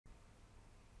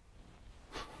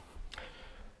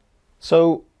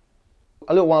So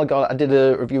a little while ago I did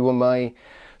a review on my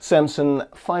Samsung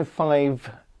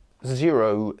 550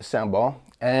 soundbar,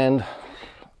 and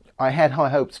I had high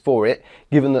hopes for it,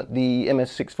 given that the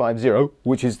MS650,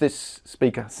 which is this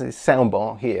speaker, this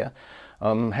soundbar here,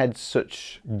 had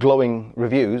such glowing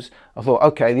reviews. I thought,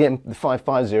 okay, the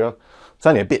 550, it's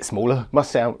only a bit smaller,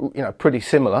 must sound, pretty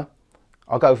similar.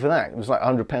 I'll go for that. It was like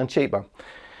 £100 cheaper.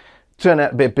 Turned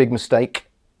out to be a big mistake,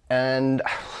 and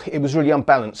it was really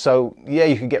unbalanced. So yeah,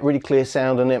 you could get really clear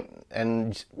sound on it,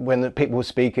 and when the people were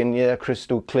speaking, yeah,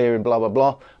 crystal clear and blah blah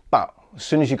blah. But as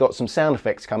soon as you got some sound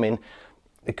effects come in,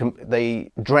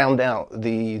 they drowned out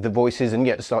the voices, and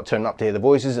you had to start turning up to hear the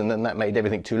voices, and then that made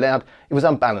everything too loud. It was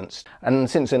unbalanced. And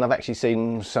since then I've actually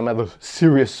seen some other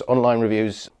serious online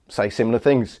reviews say similar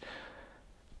things.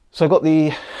 So I got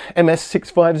the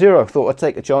MS650, thought I'd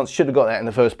take a chance, should have got that in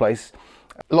the first place.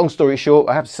 Long story short,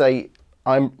 I have to say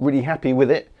I'm really happy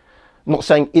with it. I'm not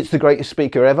saying it's the greatest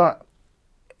speaker ever.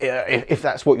 If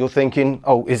that's what you're thinking,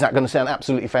 oh, is that going to sound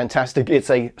absolutely fantastic? It's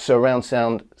a surround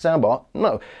sound soundbar.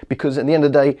 No, because at the end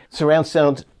of the day, surround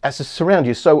sound has to surround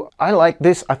you. So I like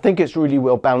this. I think it's really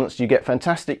well balanced. You get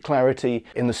fantastic clarity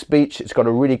in the speech. It's got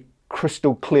a really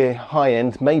crystal clear high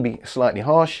end, maybe slightly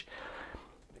harsh.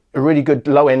 A really good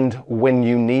low end when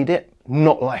you need it.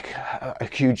 Not like a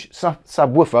huge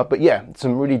subwoofer, but yeah,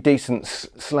 some really decent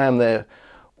slam there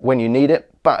when you need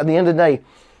it. But at the end of the day,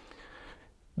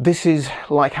 this is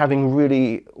like having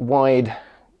really wide,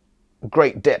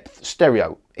 great depth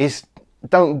stereo.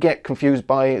 Don't get confused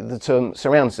by the term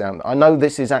surround sound. I know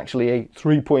this is actually a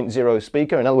 3.0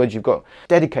 speaker. In other words, you've got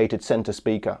dedicated center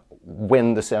speaker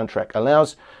when the soundtrack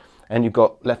allows, and you've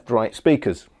got left-right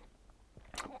speakers.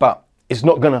 But it's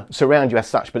not going to surround you as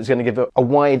such, but it's going to give a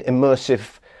wide,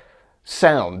 immersive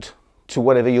sound to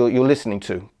whatever you're listening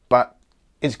to. But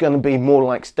it's going to be more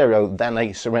like stereo than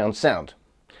a surround sound,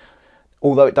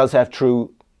 although it does have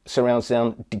true surround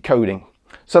sound decoding.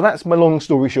 So that's my long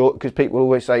story short, because people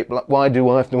always say, why do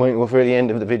I have to wait for the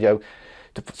end of the video?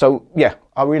 So yeah,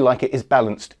 I really like it. It's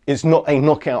balanced. It's not a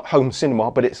knockout home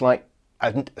cinema, but it's like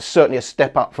certainly a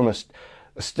step up from a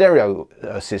stereo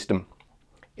system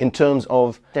in terms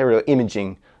of stereo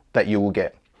imaging that you will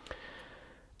get.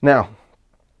 Now,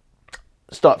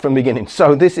 start from the beginning.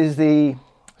 So this is the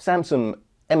Samsung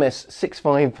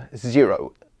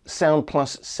MS650 Sound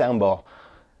Plus soundbar.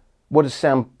 What does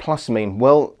Sound Plus mean?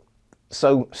 Well,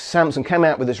 so Samsung came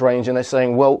out with this range, and they're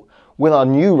saying, well, with our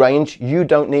new range, you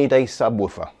don't need a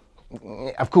subwoofer.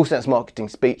 Of course, that's marketing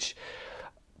speech,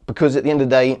 because at the end of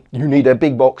the day, you need a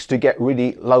big box to get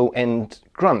really low-end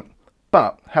grunt.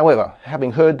 But, however,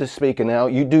 having heard the speaker now,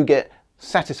 you do get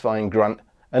satisfying grunt,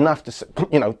 enough to,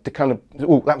 to kind of,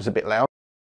 oh, that was a bit loud.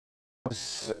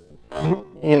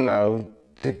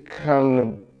 To kind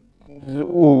of,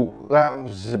 oh, that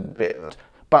was a bit,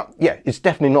 but yeah, it's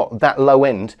definitely not that low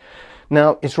end.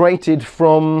 Now, it's rated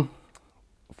from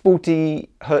 40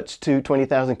 hertz to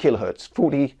 20,000 kilohertz,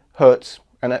 40 hertz,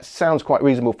 and that sounds quite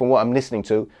reasonable from what I'm listening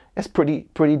to. It's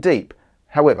pretty deep.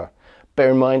 However,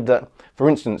 bear in mind that, for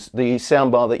instance, the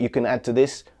soundbar that you can add to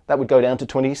this, that would go down to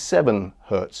 27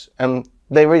 hertz, and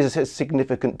there is a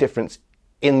significant difference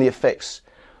in the effects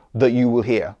that you will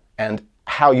hear and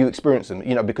how you experience them,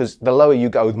 because the lower you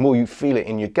go, the more you feel it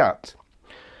in your gut.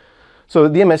 So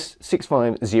the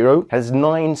MS650 has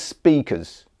 9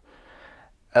 speakers.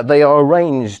 They are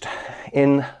arranged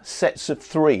in sets of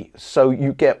 3. So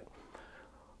you get,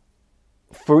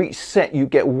 for each set, you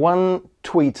get 1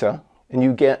 tweeter and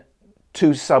you get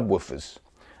 2 subwoofers,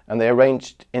 and they're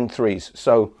arranged in 3s.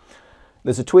 So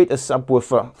there's a tweeter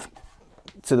subwoofer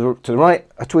to the right,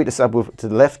 a tweeter subwoofer to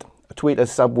the left, a tweeter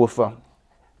subwoofer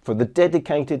for the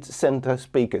dedicated center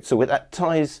speaker. So that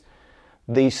ties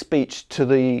the speech to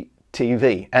the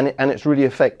TV, and it's really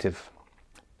effective.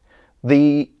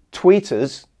 The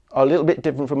tweeters are a little bit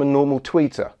different from a normal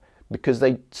tweeter, because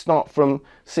they start from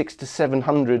 600 to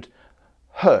 700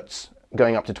 hertz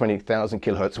going up to 20,000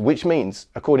 kilohertz, which means,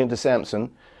 according to Samsung,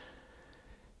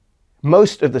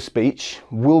 most of the speech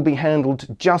will be handled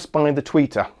just by the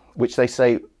tweeter, which they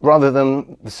say, rather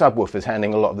than the subwoofers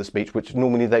handling a lot of the speech, which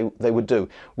normally they would do,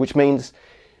 which means,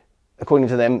 according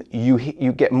to them,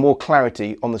 you get more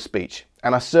clarity on the speech.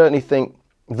 And I certainly think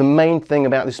the main thing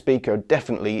about this speaker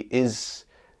definitely is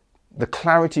the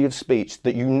clarity of speech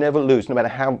that you never lose, no matter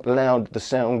how loud the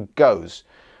sound goes.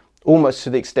 Almost to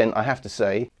the extent, I have to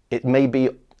say, it may be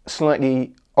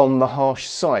slightly on the harsh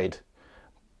side.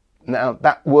 Now,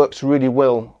 that works really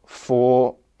well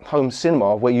for home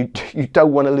cinema, where you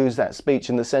don't want to lose that speech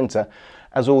in the center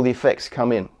as all the effects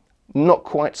come in. Not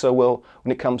quite so well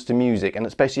when it comes to music, and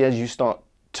especially as you start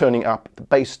turning up, the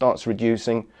bass starts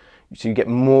reducing, so you get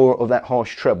more of that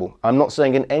harsh treble. I'm not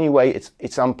saying in any way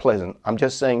it's unpleasant. I'm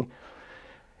just saying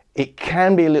it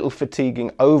can be a little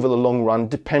fatiguing over the long run,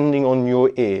 depending on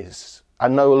your ears. I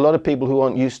know a lot of people who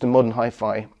aren't used to modern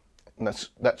hi-fi, and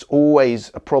that's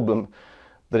always a problem,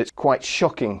 that it's quite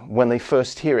shocking when they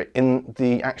first hear it in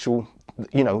the actual,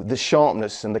 you know, the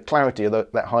sharpness and the clarity of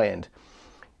that high end.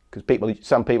 Because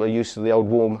some people are used to the old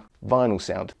warm vinyl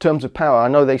sound. In terms of power, I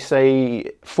know they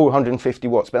say 450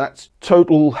 watts, but that's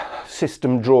total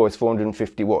system draw is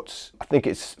 450 watts. I think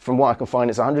it's, from what I can find,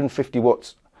 it's 150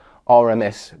 watts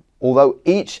RMS, although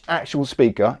each actual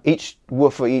speaker, each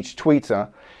woofer, each tweeter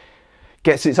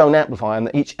gets its own amplifier, and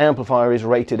each amplifier is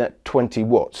rated at 20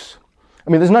 watts. I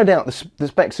mean, there's no doubt the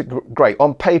specs are great.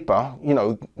 On paper, you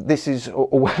know, this is a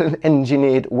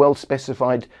well-engineered,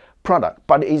 well-specified product,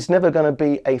 but it's never going to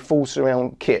be a full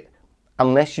surround kit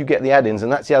unless you get the add-ins,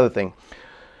 and that's the other thing.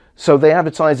 So they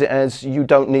advertise it as you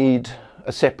don't need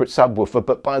a separate subwoofer,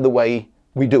 but by the way,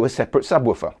 we do a separate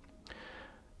subwoofer,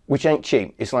 which ain't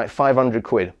cheap. It's like 500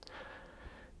 quid.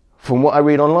 From what I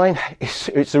read online,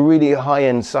 it's a really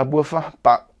high-end subwoofer,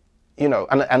 but you know,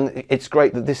 and it's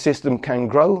great that this system can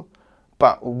grow,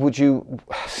 but would you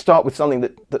start with something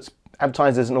that's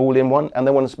advertised as an all-in-one and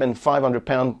they want to spend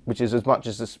 £500, which is as much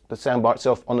as the soundbar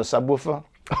itself, on a subwoofer?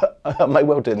 I may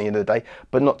well do at the end of the day,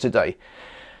 but not today.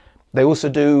 They also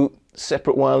do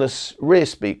separate wireless rear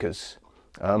speakers,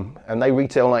 and they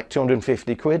retail like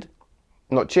 250 quid.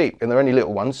 Not cheap, and they're only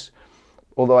little ones.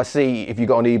 Although I see if you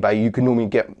go on eBay, you can normally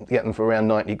get them for around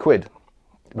 90 quid.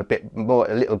 A bit more,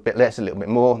 a little bit less, a little bit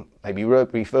more, maybe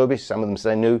refurbished, some of them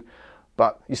say new.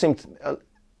 But you seem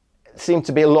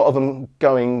to be a lot of them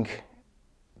going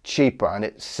cheaper, and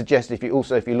it suggests if you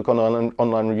look on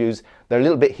online reviews, they're a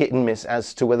little bit hit and miss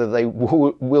as to whether they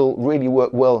will really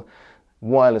work well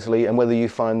wirelessly and whether you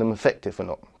find them effective or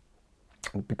not,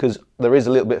 because there is a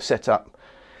little bit of setup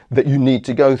that you need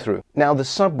to go through. Now the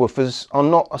subwoofers are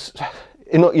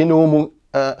not your normal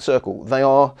circle. They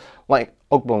are like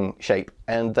oblong shape,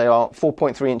 and they are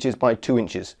 4.3 inches by 2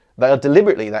 inches. They are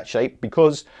deliberately that shape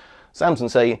because Samsung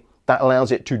say that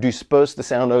allows it to disperse the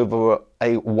sound over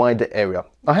a wider area.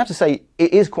 I have to say,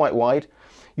 it is quite wide.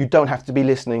 You don't have to be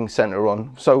listening center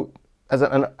on. So as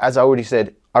I already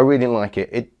said, I really like it.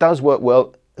 It does work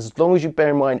well, as long as you bear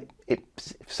in mind,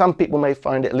 some people may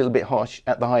find it a little bit harsh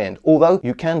at the high end. Although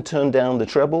you can turn down the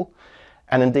treble,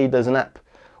 and indeed there's an app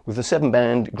with a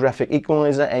 7-band graphic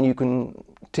equalizer, and you can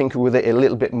tinker with it a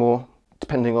little bit more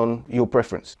depending on your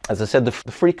preference. As I said, the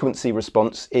frequency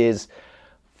response is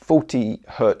 40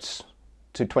 hertz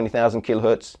to 20,000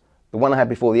 kilohertz. The one I had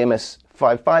before, the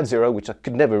MS550, which I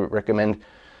could never recommend,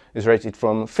 is rated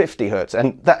from 50 hertz,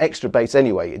 and that extra bass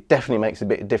anyway, it definitely makes a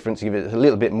bit of difference, give it a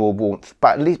little bit more warmth.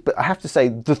 But I have to say,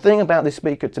 the thing about this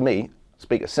speaker to me,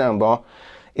 speaker soundbar,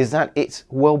 is that it's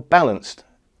well balanced.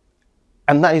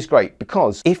 And that is great,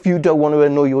 because if you don't want to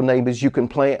annoy your neighbors, you can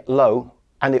play it low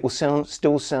and it will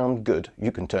still sound good.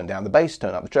 You can turn down the bass,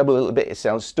 turn up the treble a little bit, it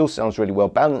still sounds really well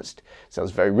balanced,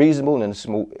 sounds very reasonable in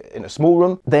a small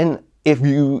room. Then if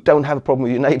you don't have a problem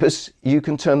with your neighbors, you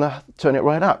can turn it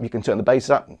right up. You can turn the bass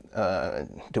up,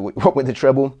 do what you want with the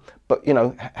treble, but you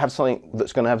know, have something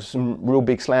that's going to have some real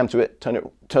big slam to it,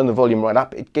 turn the volume right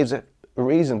up. It gives it a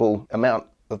reasonable amount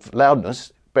of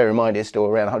loudness. Bear in mind, it's still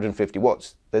around 150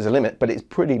 watts. There's a limit, but it's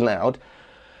pretty loud,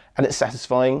 and it's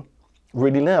satisfying,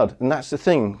 really loud. And that's the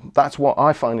thing. That's what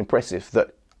I find impressive,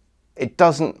 that it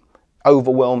doesn't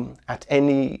overwhelm at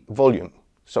any volume.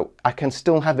 So I can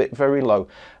still have it very low.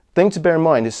 Thing to bear in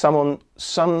mind is some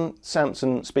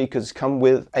Samsung speakers come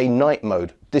with a night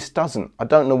mode. This doesn't. I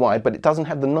don't know why, but it doesn't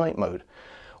have the night mode,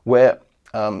 where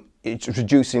it's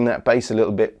reducing that bass a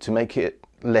little bit to make it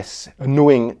less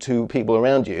annoying to people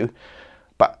around you.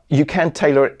 But you can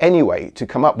tailor it anyway to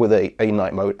come up with a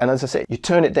night mode. And as I said, you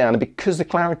turn it down, and because the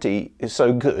clarity is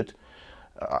so good,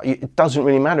 it doesn't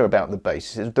really matter about the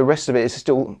bass. The rest of it is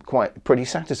still pretty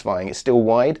satisfying. It's still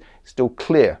wide, still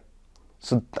clear.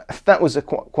 So that was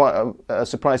quite a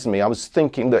surprise to me. I was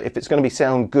thinking that if it's going to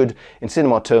sound good in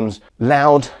cinema terms,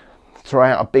 loud, throw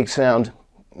out a big sound,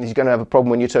 you're going to have a problem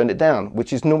when you turn it down,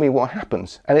 which is normally what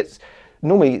happens. And it's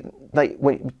normally,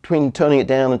 between turning it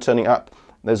down and turning it up,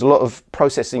 there's a lot of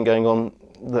processing going on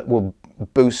that will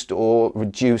boost or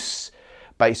reduce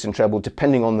bass and treble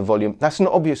depending on the volume. That's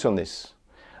not obvious on this.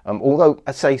 Although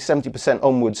I'd say 70%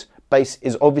 onwards, bass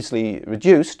is obviously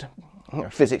reduced,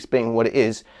 physics being what it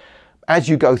is. As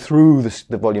you go through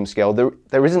the volume scale,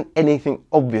 there isn't anything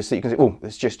obvious that you can say, oh,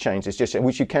 it's just changed,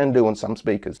 which you can do on some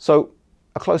speakers. So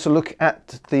a closer look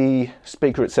at the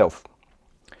speaker itself.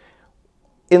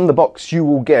 In the box, you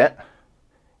will get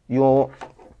your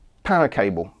power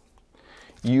cable.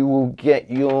 you will get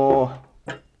your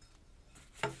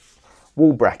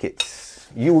wall brackets.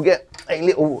 You will get a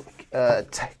little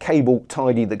cable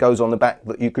tidy that goes on the back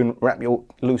that you can wrap your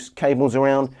loose cables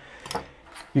around.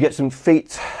 You get some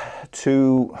feet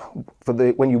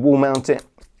when you wall mount it,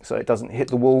 so it doesn't hit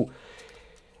the wall.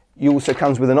 You also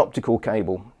comes with an optical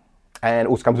cable, and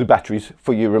also comes with batteries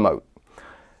for your remote.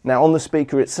 Now on the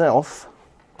speaker itself,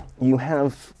 you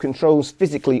have controls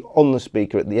physically on the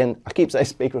speaker at the end. I keep saying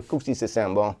speaker, of course it's a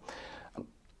soundbar.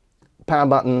 Power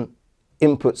button,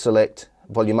 input select,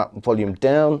 volume up, volume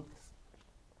down.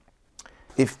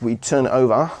 If we turn it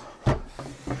over,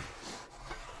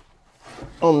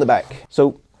 on the back.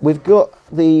 So we've got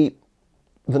the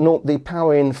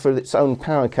power in for its own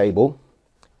power cable,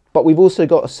 but we've also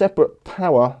got a separate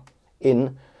power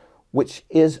in which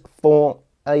is for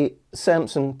a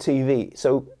Samsung TV.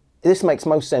 So this makes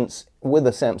most sense with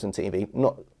a Samsung TV,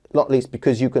 not least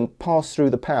because you can pass through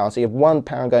the power. So you have one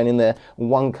power going in there,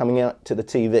 one coming out to the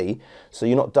TV, so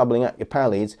you're not doubling up your power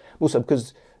leads. Also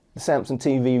because the Samsung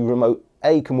TV remote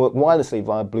can work wirelessly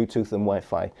via Bluetooth and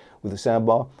Wi-Fi with the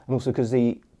soundbar, and also because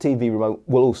the TV remote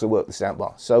will also work the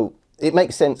soundbar. So it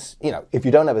makes sense, you know, if you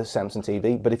don't have a Samsung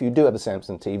TV, but if you do have a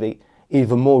Samsung TV,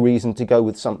 even more reason to go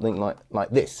with something like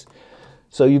this.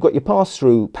 So you've got your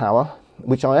pass-through power,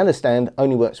 which I understand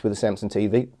only works with a Samsung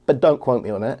TV, but don't quote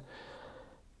me on that.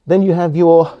 Then you have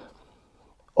your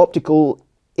optical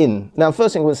in. Now,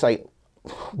 first thing I want to say,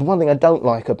 the one thing I don't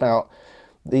like about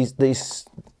this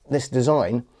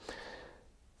design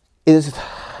is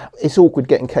it's awkward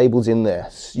getting cables in there.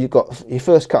 You've got your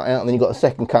first cut out, and then you've got a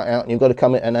second cut out, and you've got to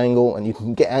come at an angle, and you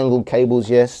can get angled cables,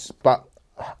 yes, but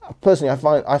personally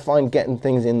I find getting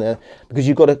things in there, because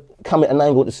you've got to come at an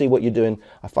angle to see what you're doing,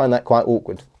 I find that quite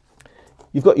awkward.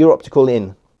 You've got your optical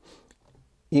in.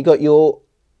 You've got your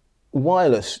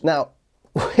wireless. Now,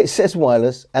 it says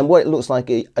wireless, and what it looks like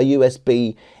a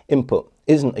USB input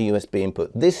isn't a USB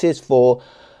input. This is for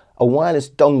a wireless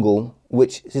dongle,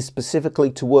 which is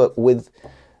specifically to work with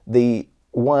the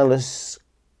wireless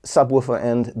subwoofer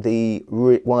and the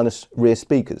wireless rear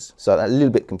speakers. So that's a little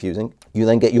bit confusing. You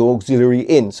then get your auxiliary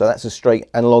in, so that's a straight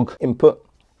analog input.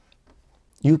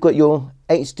 You've got your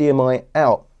HDMI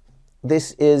out.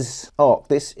 This is ARC,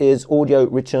 this is audio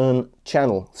return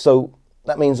channel. So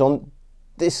that means on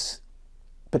this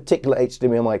particular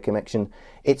HDMI connection,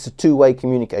 it's a two-way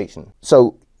communication.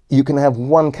 So you can have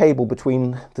one cable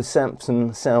between the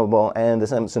Samsung soundbar and the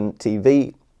Samsung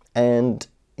TV, and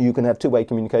you can have two-way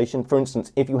communication. For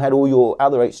instance, if you had all your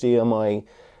other HDMI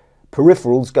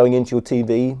peripherals going into your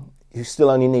TV, you still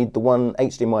only need the one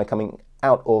HDMI coming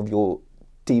out of your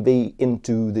TV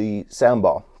into the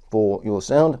soundbar for your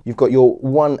sound. You've got your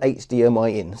one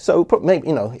HDMI in. So maybe,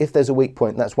 you know, if there's a weak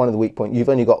point, that's one of the weak points. You've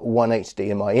only got one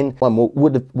HDMI in. One more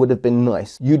would have been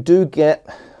nice. You do get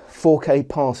 4K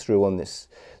pass-through on this.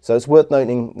 So it's worth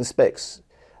noting the specs,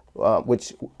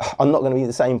 which are not going to be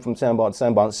the same from soundbar to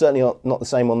soundbar. It's certainly not the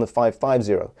same on the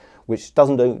 550, which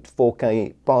doesn't do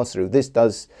 4K pass-through. This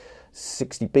does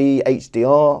 60p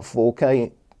HDR,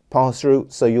 4K pass-through,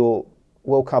 so you're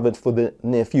well covered for the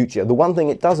near future. The one thing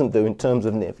it doesn't do in terms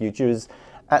of near future is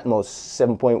Atmos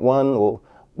 7.1, or,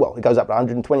 well, it goes up to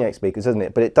 128 speakers, doesn't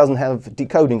it? But it doesn't have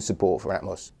decoding support for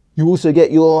Atmos. You also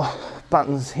get your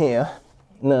buttons here.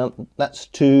 Now, that's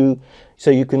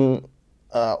so you can,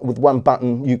 with one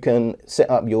button, you can set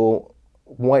up your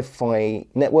Wi-Fi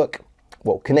network,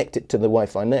 well, connect it to the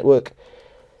Wi-Fi network.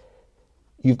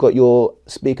 You've got your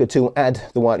speaker to add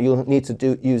the Wi-Fi. You'll need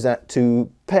to use that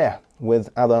to pair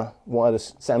with other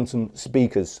wireless Samsung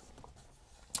speakers.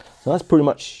 So that's pretty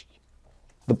much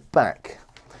the back.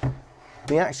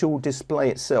 The actual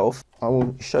display itself, I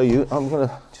will show you. I'm going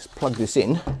to just plug this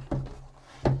in.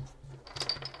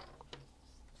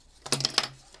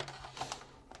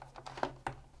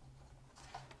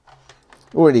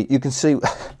 Already you can see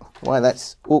why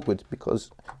that's awkward,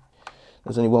 because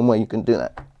there's only one way you can do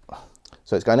that.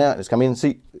 So it's going out, it's coming in.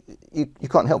 See, you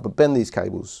can't help but bend these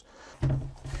cables.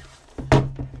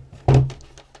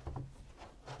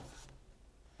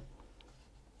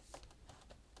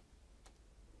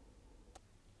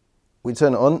 We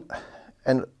turn it on,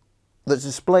 and the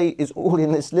display is all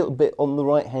in this little bit on the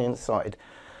right hand side.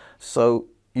 So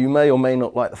you may or may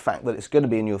not like the fact that it's going to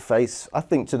be in your face. I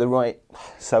think to the right,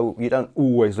 so you don't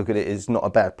always look at it, is not a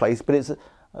bad place, but it's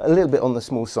a little bit on the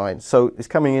small side. So it's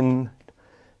coming in.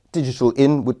 Digital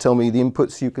in would tell me the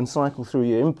inputs. You can cycle through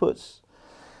your inputs.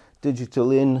 Digital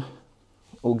in,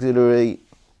 auxiliary,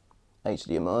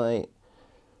 HDMI,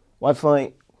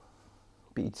 Wi-Fi,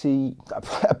 BT,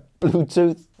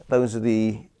 Bluetooth. Those are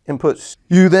the inputs.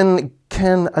 You then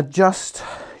can adjust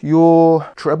your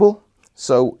treble.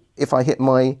 So if I hit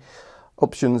my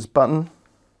options button,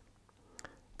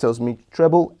 it tells me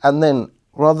treble, and then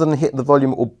rather than hit the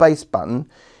volume or bass button,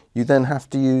 you then have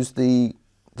to use the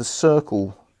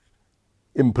circle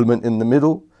implement in the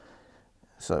middle.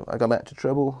 So I go back to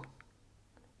treble,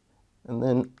 and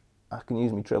then I can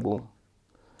use my treble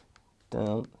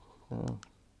down, down.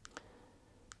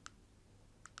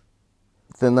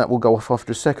 Then that will go off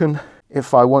after a second.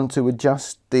 If I want to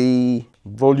adjust the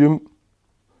volume,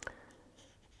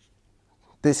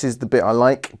 this is the bit I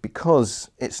like, because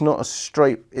it's not a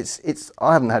straight,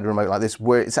 I haven't had a remote like this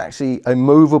where it's actually a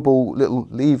movable little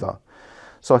lever.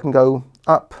 So I can go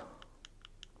up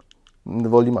in the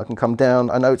volume, I can come down.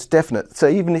 I know it's definite. So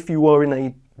even if you are in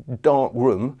a dark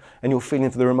room and you're feeling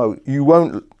for the remote, you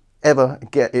won't ever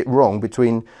get it wrong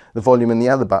between the volume and the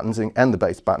other buttons and the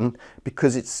bass button,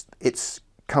 because it's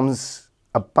comes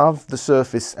above the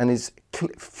surface and is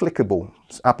flickable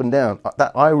up and down.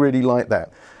 That I really like that.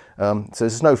 So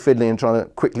there's no fiddling and trying to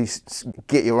quickly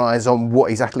get your eyes on what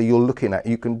exactly you're looking at.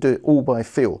 You can do it all by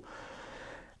feel.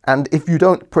 And if you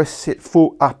don't press it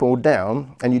full up or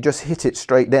down and you just hit it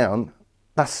straight down,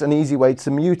 that's an easy way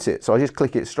to mute it. So I just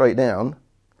click it straight down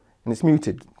and it's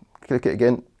muted. Click it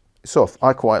again, it's off.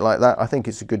 I quite like that. I think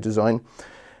it's a good design.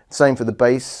 Same for the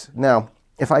bass. Now,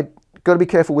 if I got to be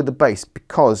careful with the bass,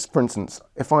 because, for instance,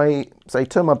 if I say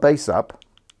turn my bass up,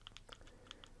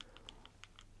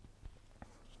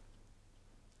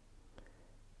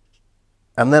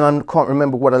 and then I can't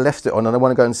remember what I left it on and I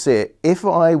want to go and see it. If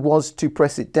I was to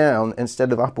press it down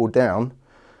instead of up or down,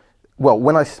 well,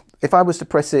 if I was to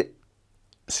press it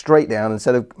straight down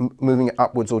instead of moving it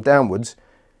upwards or downwards,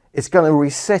 it's going to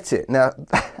reset it. Now,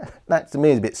 that to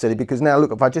me is a bit silly, because now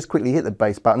look, if I just quickly hit the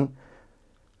bass button,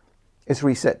 it's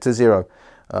reset to 0.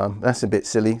 That's a bit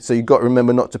silly. So you've got to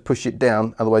remember not to push it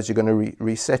down, otherwise you're going to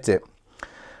reset it.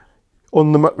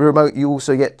 On the remote, you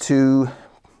also get to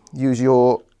use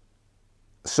your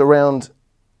surround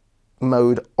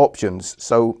mode options.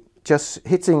 So just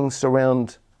hitting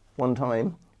surround one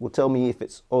time will tell me if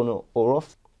it's on or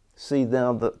off. See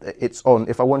now that it's on.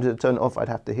 If I wanted to turn it off, I'd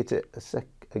have to hit it a sec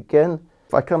again.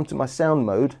 If I come to my sound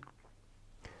mode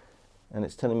and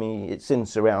it's telling me it's in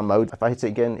surround mode, if I hit it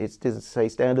again, it doesn't say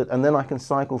standard, and then I can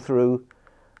cycle through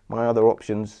my other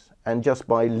options, and just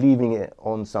by leaving it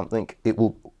on something, it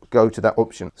will go to that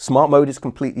option. Smart mode is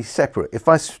completely separate. If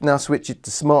I now switch it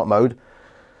to smart mode,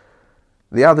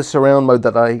 the other surround mode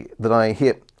that I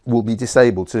hit will be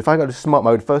disabled. So if I go to smart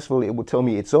mode, first of all, it will tell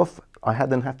me it's off. I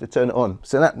then have to turn it on.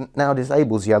 So that now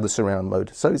disables the other surround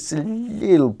mode. So it's a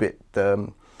little bit,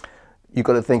 you've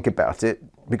got to think about it,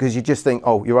 because you just think,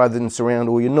 oh, you're either in surround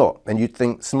or you're not. And you'd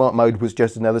think smart mode was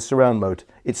just another surround mode.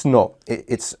 It's not.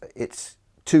 It's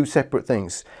two separate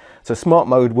things. So smart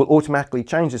mode will automatically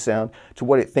change the sound to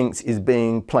what it thinks is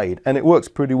being played. And it works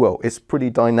pretty well. It's pretty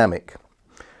dynamic.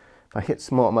 If I hit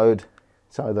smart mode,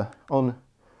 it's either on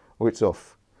or it's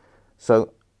off.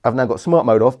 So I've now got smart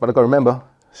mode off, but I've got to remember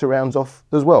surround's off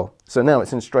as well. So now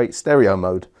it's in straight stereo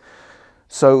mode.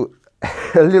 So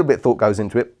a little bit thought goes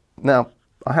into it. Now,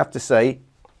 I have to say,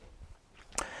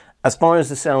 as far as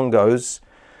the sound goes,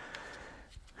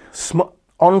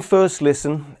 on first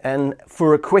listen and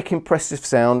for a quick impressive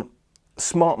sound,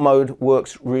 smart mode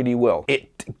works really well.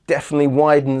 It definitely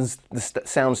widens the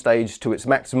sound stage to its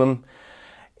maximum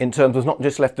in terms of not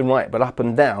just left and right, but up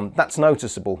and down. That's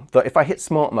noticeable. That if I hit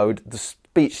smart mode, the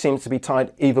speech seems to be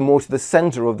tied even more to the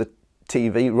center of the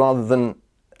TV rather than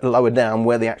lower down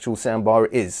where the actual soundbar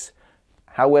is.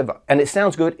 However, and it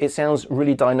sounds good, it sounds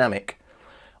really dynamic.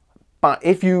 But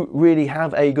if you really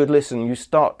have a good listen, you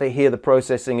start to hear the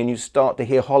processing and you start to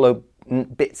hear hollow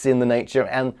bits in the nature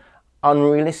and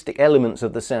unrealistic elements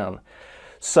of the sound.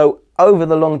 So over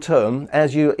the long term,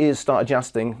 as your ears start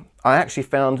adjusting, I actually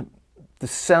found the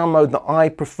sound mode that I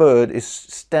preferred is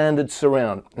standard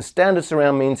surround. And standard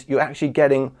surround means you're actually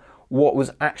getting what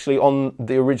was actually on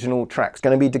the original track. It's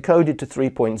going to be decoded to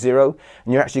 3.0,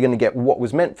 and you're actually going to get what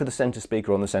was meant for the center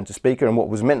speaker on the center speaker and what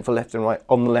was meant for left and right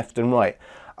on the left and right.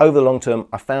 Over the long term,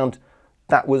 I found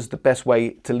that was the best way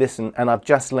to listen, and I've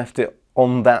just left it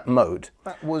on that mode.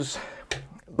 That was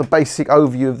the basic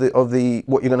overview of the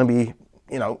what you're going to be,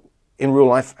 in real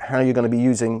life, how you're going to be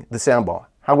using the soundbar.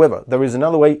 However, there is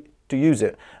another way to use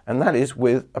it, and that is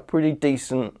with a pretty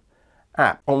decent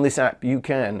app. On this app, you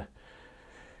can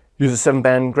use a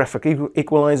 7-band graphic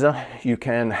equalizer. You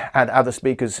can add other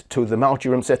speakers to the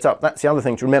multi-room setup. That's the other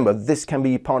thing to remember. This can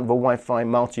be part of a Wi-Fi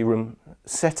multi-room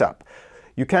setup.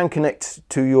 You can connect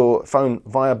to your phone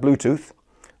via Bluetooth,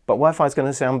 but Wi-Fi is going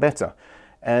to sound better.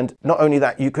 And not only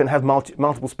that, you can have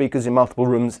multiple speakers in multiple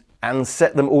rooms and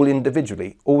set them all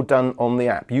individually, all done on the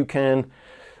app. You can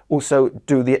also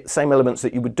do the same elements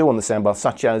that you would do on the soundbar,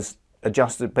 such as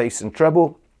adjust the bass and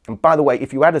treble. And by the way,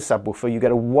 if you add a subwoofer, you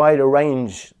get a wider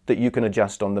range that you can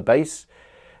adjust on the bass.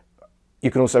 You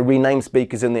can also rename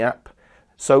speakers in the app.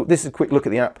 So this is a quick look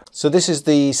at the app. So this is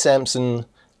the Samsung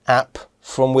app,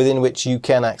 from within which you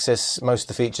can access most of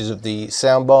the features of the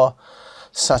soundbar,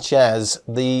 such as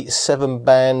the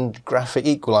 7-band graphic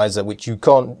equalizer, which you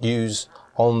can't use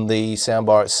on the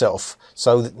soundbar itself.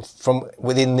 So from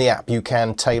within the app you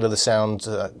can tailor the sound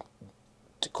to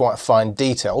quite fine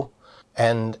detail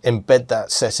and embed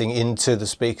that setting into the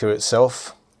speaker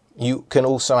itself. You can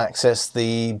also access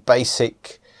the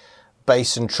basic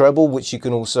bass and treble, which you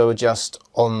can also adjust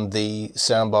on the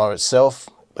soundbar itself,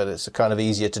 but it's kind of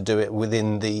easier to do it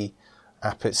within the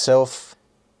app itself.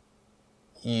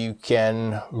 You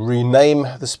can rename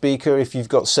the speaker if you've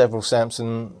got several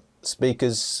Samsung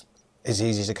speakers. It's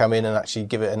easy to come in and actually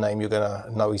give it a name. You're going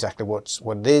to know exactly what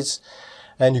it is.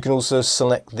 And you can also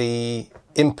select the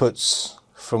inputs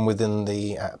from within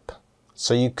the app.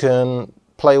 So you can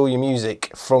play all your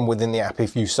music from within the app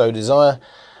if you so desire.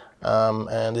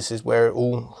 And this is where it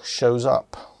all shows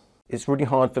up. It's really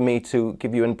hard for me to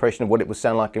give you an impression of what it would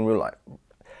sound like in real life.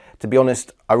 To be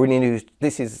honest, I really knew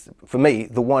this is, for me,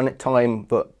 the one time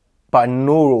that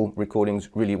binaural recordings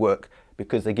really work,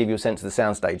 because they give you a sense of the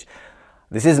soundstage.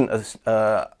 This isn't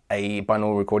a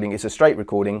binaural recording, it's a straight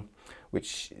recording,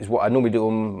 which is what I normally do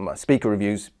on my speaker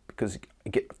reviews, because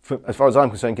as far as I'm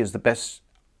concerned, it gives the best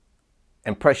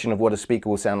impression of what a speaker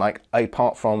will sound like,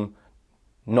 apart from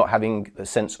not having a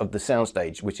sense of the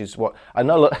soundstage, which is what I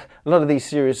know a lot of these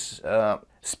serious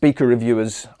speaker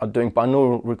reviewers are doing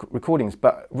binaural recordings,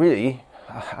 but really,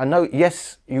 I know,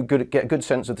 yes, you get a good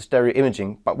sense of the stereo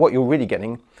imaging, but what you're really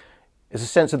getting is a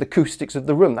sense of the acoustics of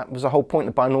the room. That was the whole point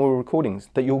of binaural recordings,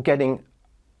 that you're getting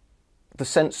the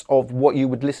sense of what you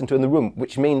would listen to in the room,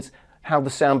 which means how the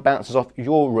sound bounces off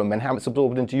your room and how it's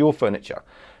absorbed into your furniture.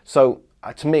 So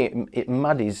to me, it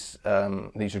muddies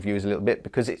these reviews a little bit,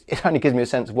 because it only gives me a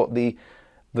sense of what the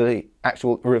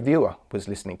actual reviewer was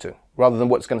listening to, rather than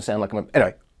what it's going to sound like.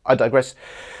 Anyway, I digress.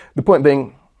 The point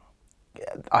being,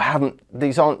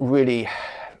 these aren't really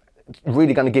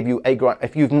going to give you a great,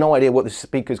 if you've no idea what the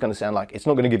speaker is going to sound like, it's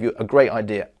not going to give you a great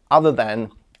idea, other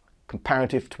than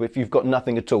comparative to if you've got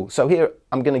nothing at all. So here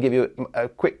I'm going to give you a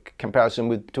quick comparison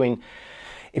between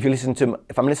if I'm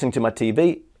listening to my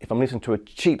TV, if I'm listening to a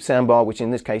cheap soundbar, which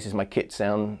in this case is my Kit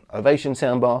Sound Ovation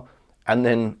soundbar, and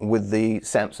then with the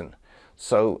Samsung.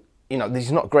 So, you know, these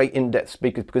are not great in-depth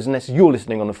speakers, because unless you're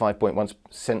listening on the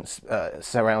 5.1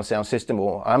 surround sound system,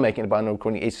 or I'm making a binaural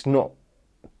recording,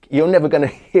 you're never going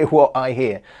to hear what I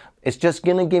hear. It's just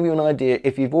going to give you an idea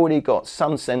if you've already got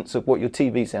some sense of what your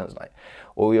TV sounds like,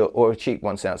 or a cheap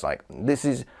one sounds like. This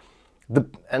is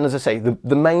and as I say,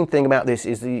 the main thing about this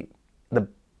is the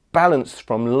balance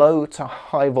from low to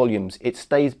high volumes. It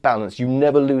stays balanced. You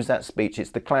never lose that speech.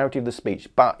 It's the clarity of the speech.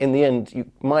 But in the end, you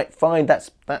might find that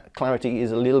clarity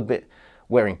is a little bit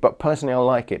wearing. But personally, I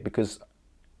like it, because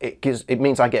it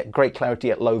means I get great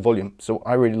clarity at low volume. So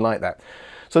I really like that.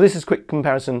 So this is a quick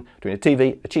comparison between a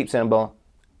TV, a cheap soundbar,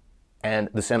 and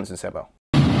the Samsung soundbar.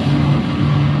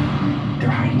 They're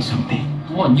hiding something.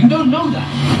 What? You don't know that?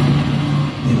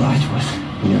 They lied to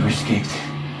us. We never escaped.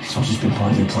 It's all just been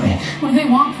part of their plan. What do they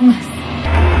want from us?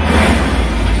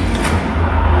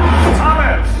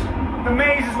 Thomas! The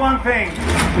maze is one thing.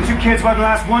 The two kids wouldn't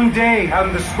last one day out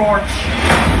in the scorch.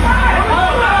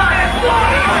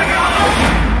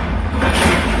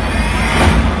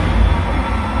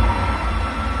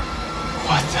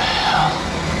 What the hell?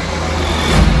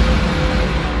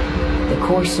 The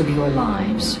course of your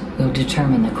lives will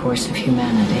determine the course of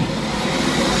humanity.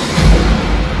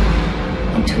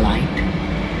 Into light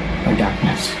or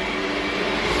darkness.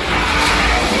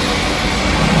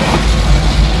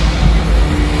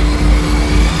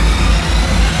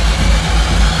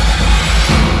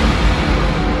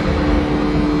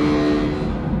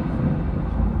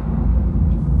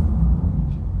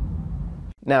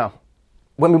 Now,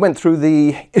 when we went through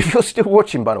if you're still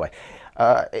watching, by the way,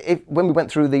 when we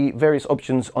went through the various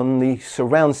options on the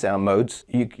surround sound modes,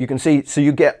 you can see, so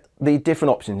you get the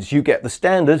different options. You get the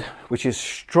standard, which is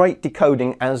straight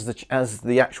decoding as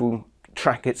the actual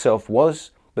track itself was,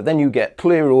 but then you get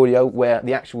clear audio, where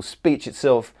the actual speech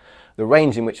itself, the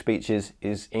range in which speech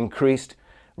is increased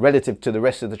relative to the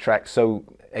rest of the track. So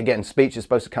again, speech is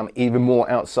supposed to come even more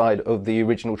outside of the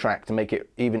original track to make it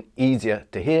even easier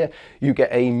to hear. You get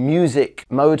a music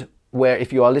mode, where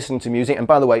if you are listening to music, and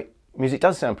by the way, music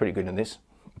does sound pretty good in this,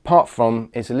 apart from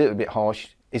it's a little bit harsh.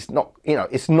 It's not, you know,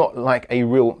 it's not like a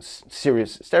real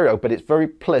serious stereo, but it's very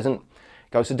pleasant,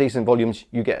 goes to decent volumes,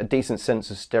 you get a decent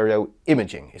sense of stereo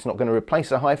imaging. It's not going to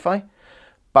replace a hi-fi,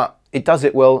 but it does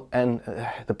it well, and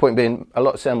the point being, a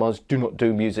lot of soundbars do not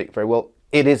do music very well.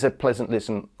 It is a pleasant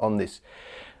listen on this.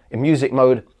 In music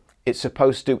mode, it's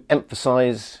supposed to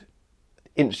emphasize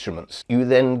instruments. You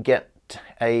then get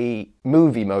a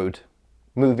movie mode.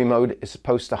 Movie mode is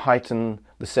supposed to heighten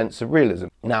the sense of realism.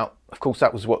 Now, of course,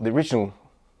 that was what the original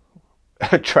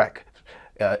track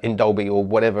in Dolby or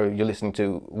whatever you're listening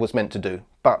to was meant to do,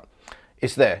 but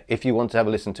it's there if you want to have a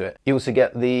listen to it. You also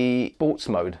get the sports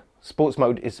mode. Sports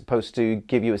mode is supposed to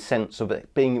give you a sense of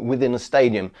it being within a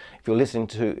stadium. If you're listening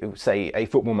to, say, a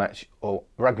football match or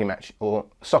rugby match or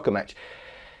soccer match,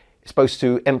 it's supposed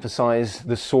to emphasize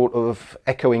the sort of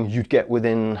echoing you'd get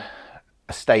within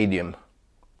a stadium.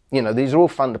 You know, these are all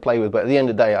fun to play with, but at the end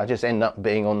of the day, I just end up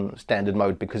being on standard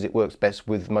mode because it works best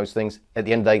with most things. At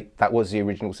the end of the day, that was the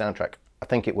original soundtrack. I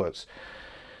think it works.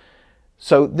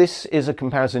 So this is a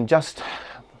comparison just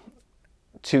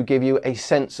to give you a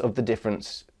sense of the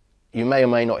difference. You may or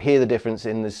may not hear the difference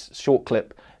in this short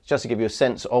clip, just to give you a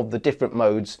sense of the different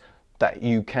modes that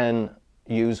you can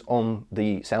use on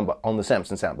the soundbar, on the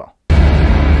Samsung soundbar.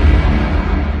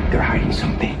 They're hiding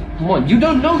something. What? You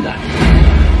don't know that?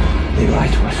 They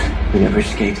lied to us. We never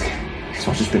escaped. It's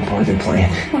all just been part of their plan.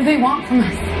 What do they want from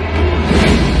us?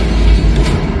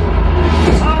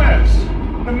 Thomas!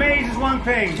 The maze is one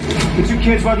thing. The two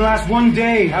kids wouldn't last one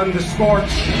day out in the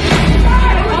scorch.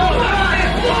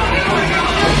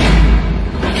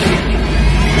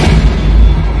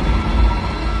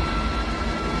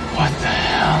 What the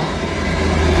hell?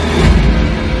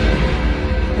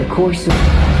 The course of...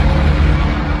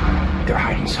 They're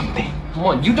hiding something.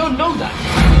 What? You don't know that?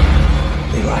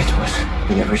 They lied to us.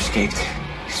 We never escaped.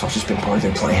 It's all just been part of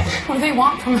their plan. What do they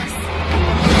want from us?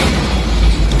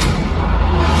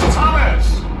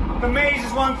 Thomas! The maze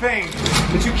is one thing.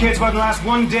 The two kids wouldn't last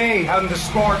one day out in the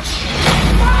scorch.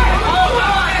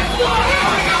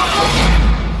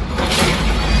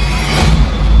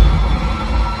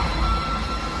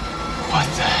 What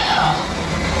the hell?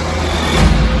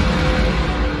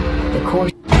 The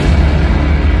course...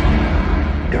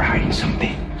 They're hiding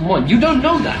something. What? You don't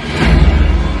know that?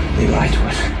 They lied to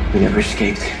us. We never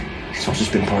escaped. It's all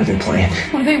just been part of their plan.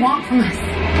 What do they want from us?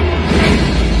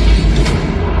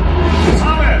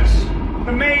 Thomas!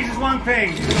 The maze is one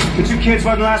thing. The two kids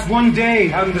wouldn't last one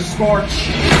day out in the scorch.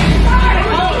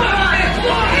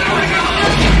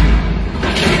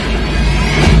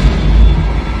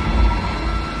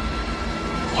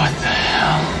 What the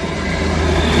hell?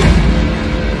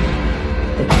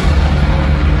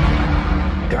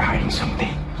 They're hiding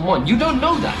something. What? You don't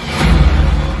know that?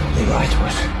 They lied to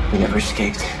us. We never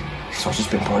escaped. It's all just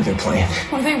been part of their plan.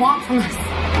 What do they want from us?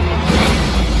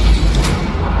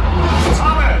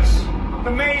 Thomas!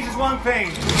 The maze is one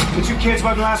thing. The two kids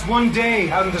wouldn't last one day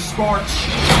out in the scorch.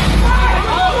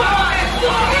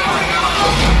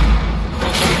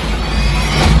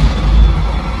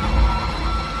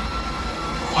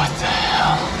 What the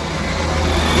hell?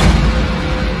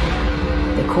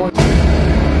 The course...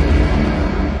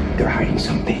 They're hiding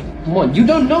something. What? You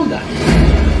don't know that?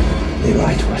 They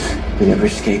lied to us. We never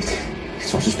escaped.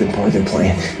 It's all just been part of their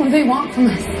plan. What do they want from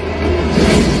us?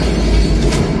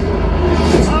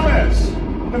 Thomas!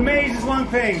 The maze is one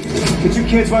thing. The two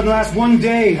kids wouldn't last one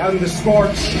day out in the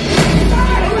scorch.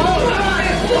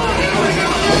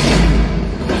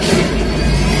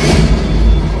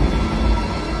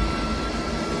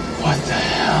 What the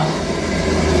hell?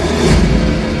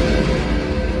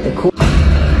 The course...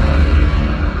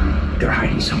 They're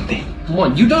hiding something.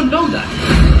 What? You don't know that?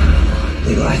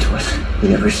 They lied to us. We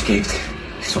never escaped.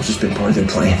 It's all just been part of their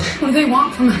plan. What do they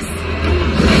want from us?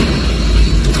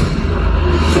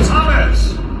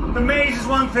 Thomas! The maze is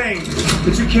one thing.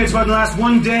 The two kids wouldn't last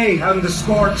one day out in the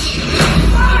scorch.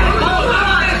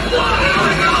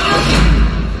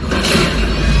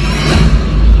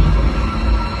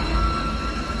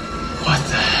 What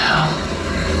the hell?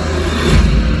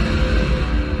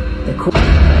 The course...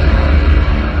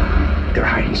 They're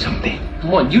hiding something.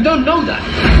 What? You don't know that?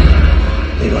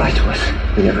 They lied to us.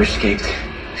 We never escaped.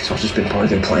 It's all just been part of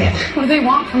their plan. What do they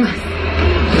want from us?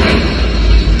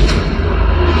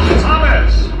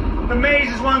 Thomas! The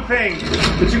maze is one thing.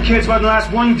 The two kids wouldn't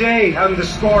last one day out in the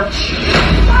scorch.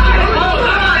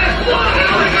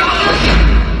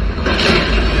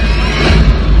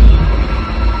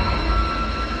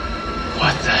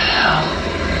 What the hell?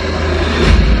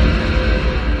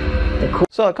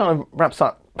 So that kind of wraps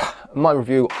up my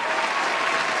review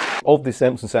of the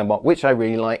Samsung soundbar, which I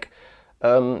really like.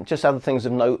 Just other things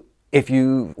of note: if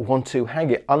you want to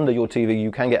hang it under your TV,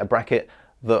 you can get a bracket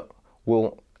that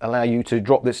will allow you to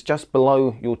drop this just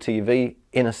below your TV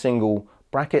in a single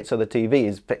bracket. So the TV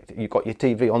is, you've got your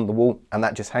TV on the wall and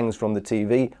that just hangs from the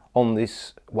TV on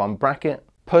this one bracket.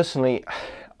 Personally,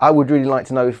 I would really like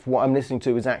to know if what I'm listening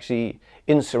to is actually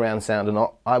in surround sound or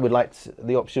not. I would like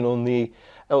the option on the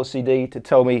LCD to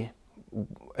tell me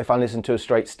if I'm listening to a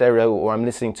straight stereo or I'm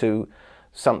listening to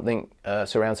something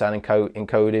surround sound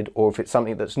encoded, or if it's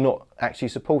something that's not actually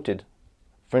supported.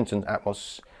 For instance,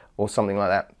 Atmos or something like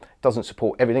that. It doesn't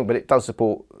support everything, but it does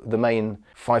support the main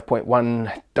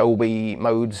 5.1 Dolby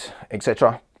modes,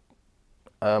 etc.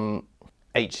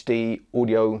 HD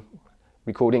audio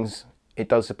recordings. It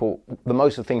does support the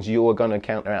most of the things you are going to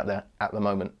encounter out there at the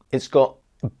moment. It's got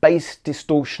bass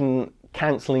distortion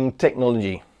cancelling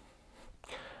technology.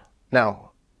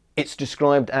 Now, it's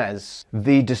described as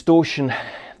the distortion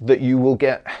that you will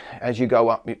get as you go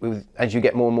up, as you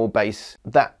get more and more bass.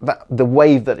 The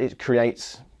wave that it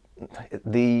creates,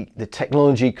 the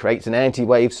technology creates an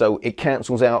anti-wave, so it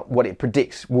cancels out what it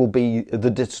predicts will be the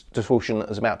distortion that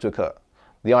is about to occur.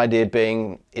 The idea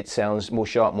being it sounds more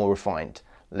sharp, more refined,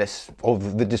 less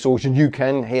of the distortion you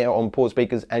can hear on poor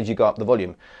speakers as you go up the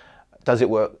volume. Does it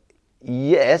work?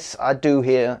 Yes, I do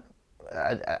hear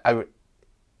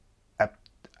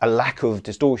a lack of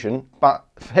distortion, but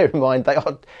bear in mind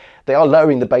they are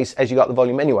lowering the bass as you go up the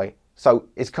volume anyway. So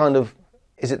it's kind of,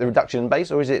 is it the reduction in bass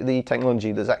or is it the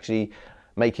technology that's actually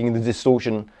making the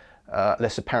distortion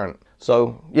less apparent?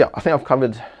 So yeah, I think I've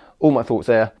covered all my thoughts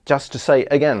there. Just to say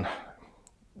again,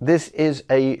 this is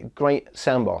a great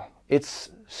soundbar. It's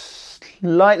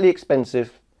slightly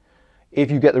expensive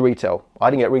if you get the retail. I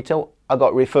didn't get retail, I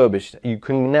got refurbished. You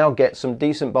can now get some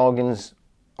decent bargains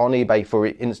on eBay, for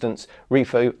instance,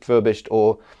 refurbished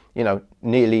or, you know,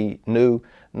 nearly new,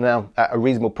 now at a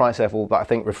reasonable price level that I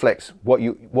think reflects what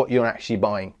you're actually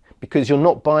buying, because you're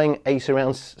not buying a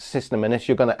surround system unless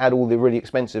you're going to add all the really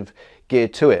expensive gear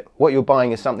to it. What you're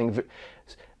buying is something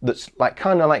that's like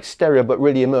kind of like stereo but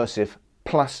really immersive,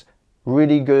 plus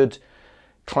really good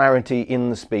clarity in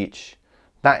the speech.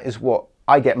 That is what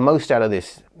I get most out of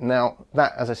this. Now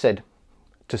that, as I said,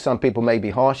 to some people may be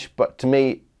harsh, but to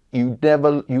me,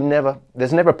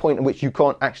 there's never a point in which you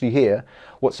can't actually hear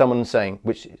what someone's saying,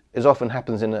 which is often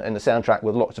happens in the soundtrack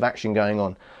with lots of action going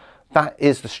on. That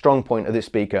is the strong point of this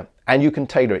speaker, and you can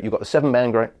tailor it. You've got the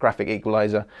 7-band graphic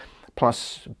equalizer,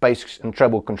 plus bass and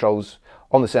treble controls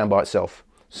on the soundbar itself.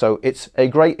 So it's a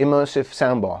great immersive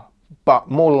soundbar,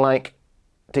 but more like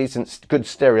decent, good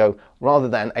stereo, rather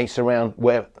than a surround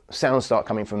where sounds start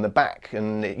coming from the back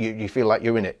and you feel like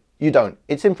you're in it. You don't.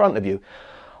 It's in front of you.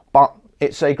 But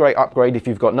it's a great upgrade if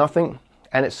you've got nothing,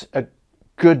 and it's a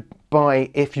good buy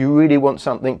if you really want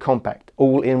something compact,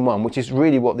 all in one, which is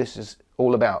really what this is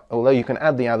all about. Although you can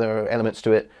add the other elements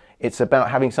to it, it's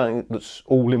about having something that's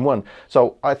all in one.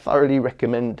 So I thoroughly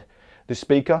recommend this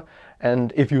speaker,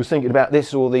 and if you were thinking about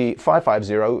this or the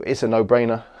 550, it's a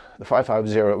no-brainer. The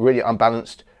 550, really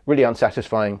unbalanced, really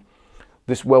unsatisfying.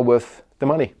 This well worth the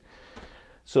money.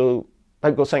 So I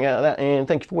hope you got something out of that, and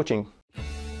thank you for watching.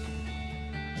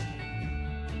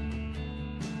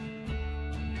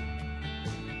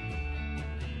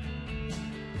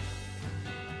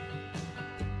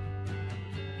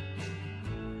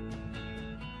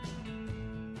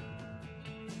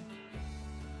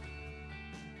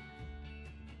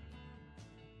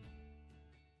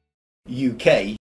 UK